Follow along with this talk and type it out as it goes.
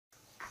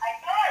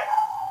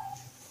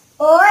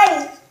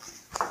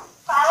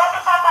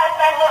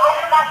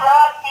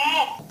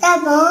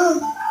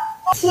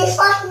Se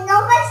fosse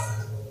não vai.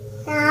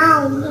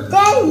 Não,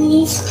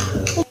 feliz.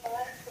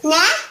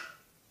 Né?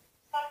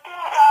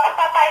 Fala o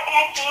papai vem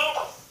aqui.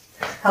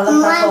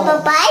 Mamãe e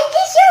papai,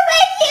 deixa eu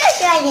ver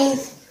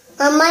gente.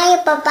 Mamãe e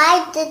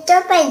papai, deixa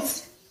eu ver.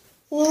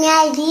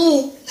 Ali.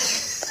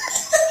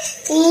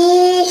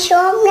 E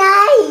some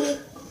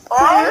aí.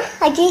 Oi?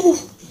 Aqui.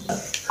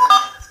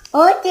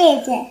 Ô,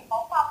 Tita. Olha o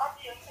papai, o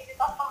que ele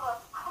tá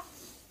falando.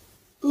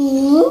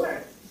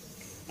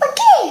 Por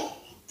quê?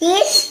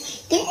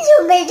 Deixa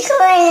eu ver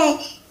como é.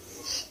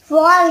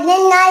 Vó,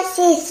 nem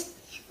nasce.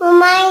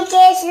 Mamãe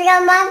quer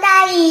ficar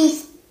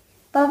mandariz.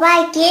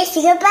 Papai quer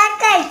ficar pra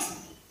casa.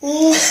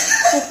 E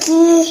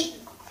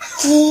aqui.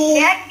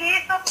 Vem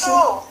aqui,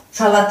 Thuthu.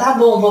 Fala, tá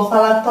bom, vou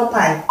falar pro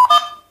papai.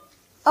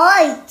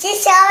 Oi, te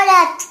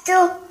chora,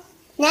 Thuthu,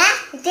 né?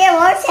 Tem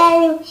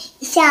um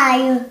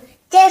sério.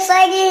 Tem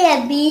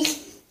farinha, bicho.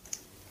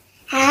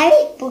 Ai,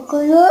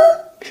 procurou.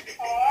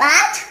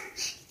 Pato.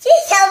 Te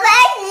chama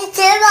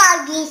de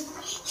logo.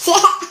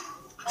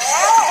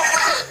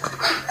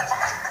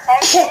 É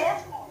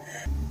mesmo?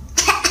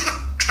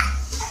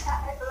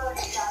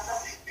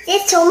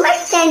 Você chama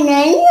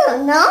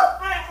cananho, não? Você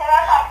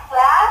vai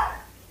passar?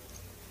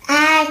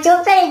 Ah,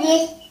 tô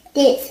feliz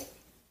disso.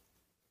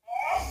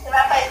 Você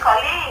vai pra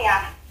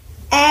escolinha?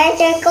 É,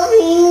 tem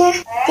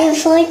cominha. Tem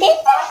fruta.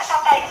 Fala pro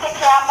papai que você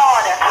quer a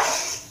Mora.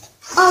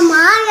 Ô,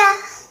 Mara.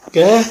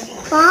 Quer?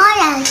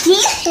 Olha,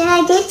 deixa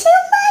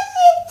eu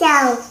fazer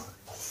tchau.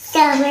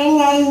 Tá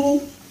vendo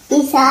aí?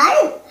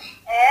 Aniversário?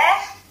 É?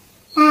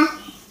 Ah,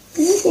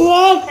 Você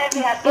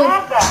vê a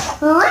Duda?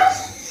 oi?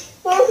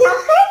 Eu não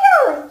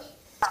quero.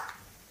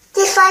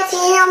 Se fosse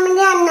a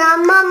mulher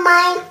não,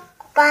 mamãe,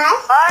 pai,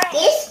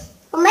 Oi? isso,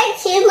 como é que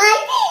chama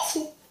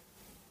isso?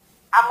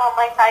 A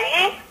mamãe tá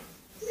aí?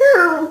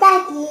 Não, tá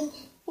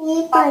aqui.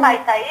 E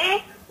Papai tá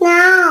aí?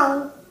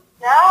 não,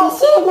 Não?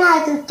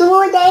 ensinado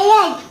tudo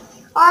aí.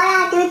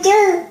 Olha,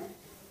 Thuthu.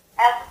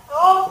 É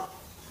Thuthu?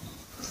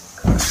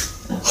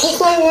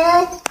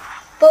 Ensinando.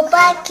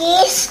 Papai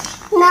quis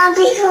não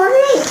vir.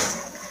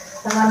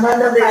 Ela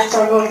manda beijo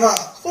pra vovó.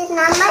 Se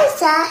não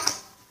amassar.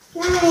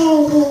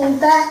 Não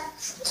lembra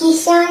que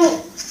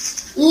são.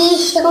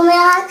 Isso, como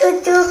é o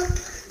Thuthu.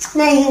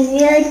 Não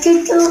viu,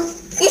 Thuthu.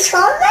 Isso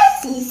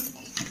é isso,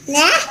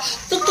 né?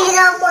 Se quiser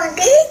alguma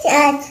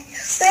coisa,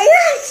 foi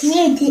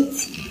assim.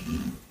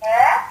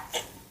 É?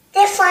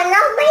 Se for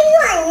não, mas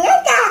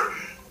ainda.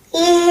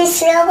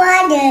 Isso, eu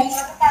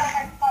agradeço.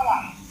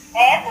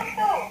 É,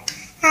 Thuthu?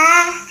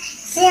 Ah,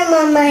 se a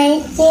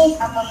mamãe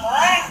quis. A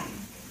mamãe?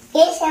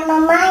 Isso, a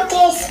mamãe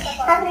quis.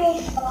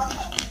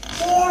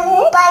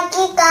 O pai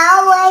que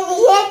calma, ele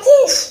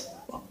já disse.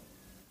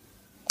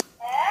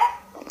 É?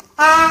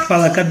 Ah,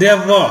 Fala, cadê a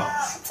avó?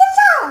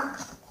 Thuthu.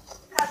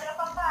 Cadê o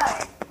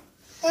papai?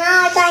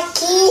 Ah, tá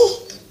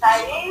aqui. Tá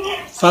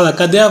aí? Fala,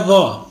 cadê a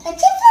avó?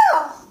 Thuthu.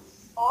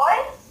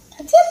 Oi?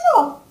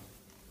 Thuthu.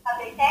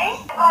 Cadê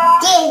quem?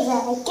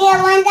 Diga, que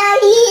manda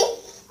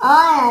ali.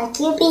 Olha,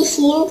 que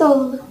bichinho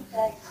do.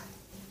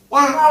 Ah,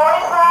 Oi,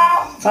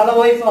 vó. Fala,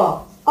 oi,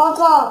 vó. ó,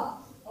 vó.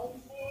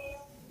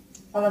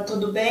 Fala,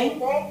 tudo bem?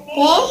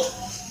 Tem?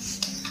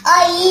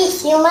 Olha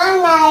isso,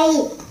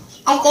 mamãe.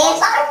 Até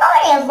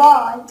falou,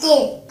 vó.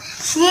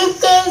 Se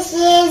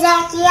tem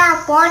aqui a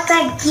foto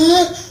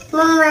aqui,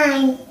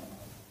 mamãe.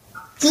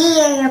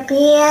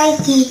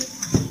 Aqui.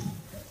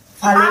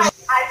 Falei.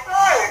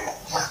 Arthur,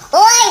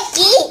 Oi,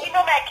 aqui. e no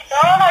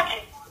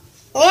McDonald's?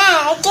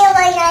 É, aqui eu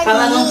vou já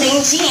Fala, não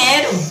tem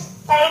dinheiro.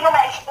 Quer ir no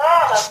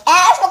McDonald's?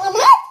 É, foi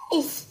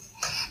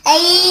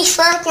aí,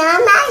 foi Fala,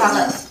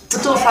 mais.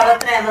 Thuthu, fala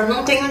pra ela,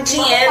 não tenho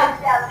dinheiro.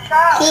 Passear no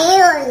chão?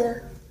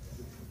 Filho.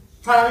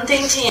 Fala, não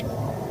tem dinheiro.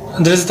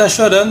 Andresa tá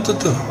chorando,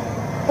 Thuthu.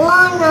 Oh,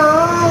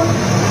 não.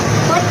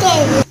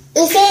 Botei.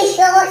 E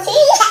fechou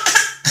assim.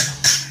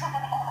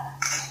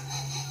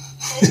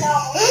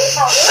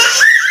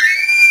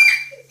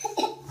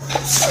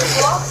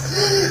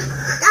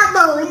 Tá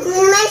bom,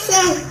 não vai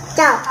ser.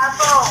 Tchau. Tá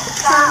bom,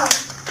 tchau.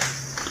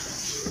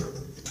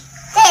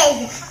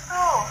 Teve.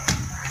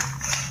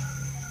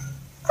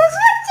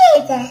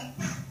 Teve.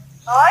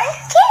 Oi?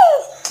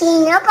 Que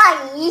não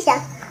pode.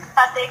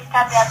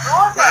 Cadê a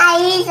Duda?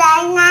 Aí,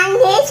 não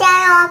deixa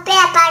o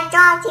Peppa,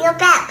 Jorge e o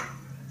Peppa.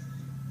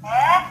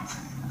 É?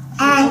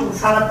 Thuthu,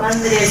 fala pra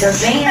Andresa, O que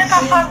vem você tá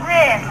aqui.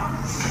 fazendo?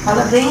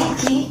 Fala, vem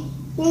aqui.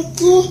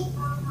 Aqui.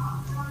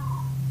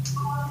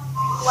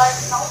 Ué,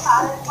 não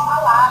para de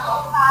falar,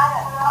 não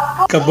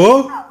para.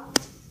 Acabou?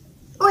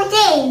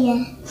 Odeia.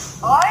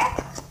 Oi?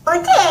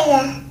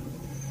 Odeia.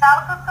 Tchau,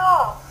 Thuthu.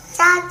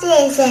 Tchau,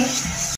 Tessa.